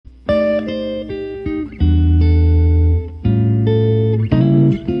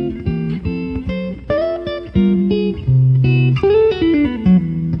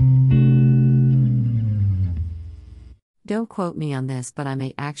Don't quote me on this, but I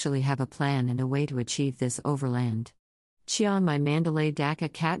may actually have a plan and a way to achieve this overland. Chiang Mai, Mandalay, Dhaka,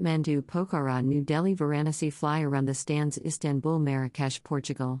 Kathmandu, Pokhara, New Delhi, Varanasi, fly around the stands, Istanbul, Marrakesh,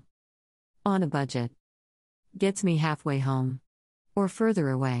 Portugal. On a budget. Gets me halfway home. Or further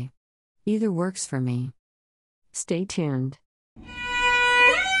away. Either works for me. Stay tuned.